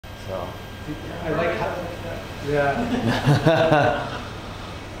So. I like how. Yeah.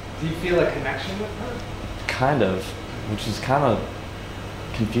 Do you feel a connection with her? Kind of, which is kind of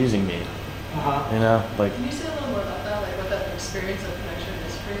confusing me. You know, like. Can you say a little more about that? Like what that experience of connection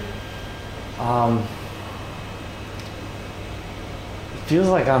is for you? It feels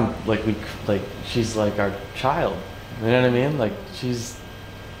like she's like our child. You know what I mean? Like she's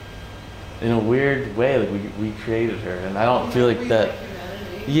in a weird way. Like we created her, and I don't feel like that.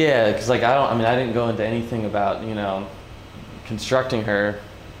 Yeah, because like I didn't go into anything about constructing her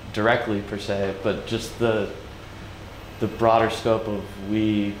directly per se, but just the broader scope of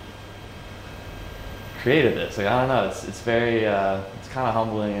we created this. Like I don't know, it's very it's kind of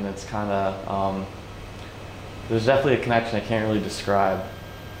humbling, and it's kind of there's definitely a connection I can't really describe.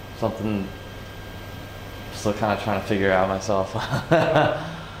 Something I'm still kind of trying to figure out myself,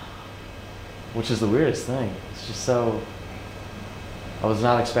 which is the weirdest thing. It's just so. I was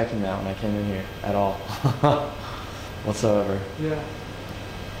not expecting that when I came in here at all, whatsoever. Yeah.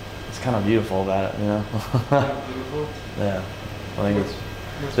 It's kind of beautiful about it, you know? Yeah, beautiful. Yeah. I think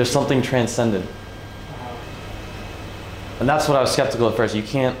there's something transcendent. And that's what I was skeptical at first. You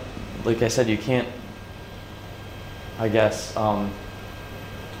can't, like I said, you can't, I guess,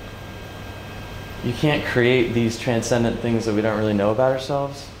 you can't create these transcendent things that we don't really know about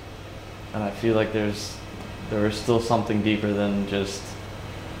ourselves. And I feel like there is still something deeper than just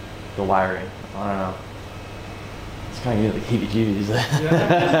the wiring. I don't know. It's kind of like heebie-jeebies. Yeah.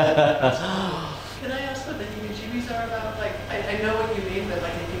 Can I ask what the heebie-jeebies are about? Like, I know what you mean, but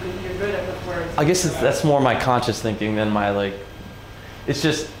like, if you're good at the words. I guess that's more my conscious thinking than my like. It's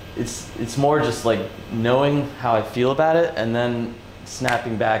just it's more just like knowing how I feel about it, and then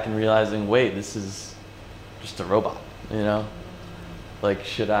snapping back and realizing, wait, this is just a robot. You know, like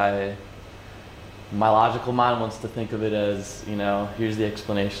should I? My logical mind wants to think of it as, here's the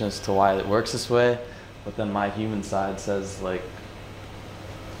explanation as to why it works this way, but then my human side says like,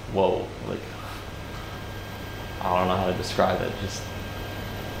 whoa, like, I don't know how to describe it, just,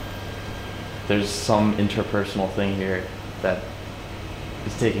 there's some interpersonal thing here that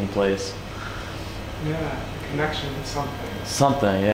is taking place. Yeah, a connection with something. Something, yeah.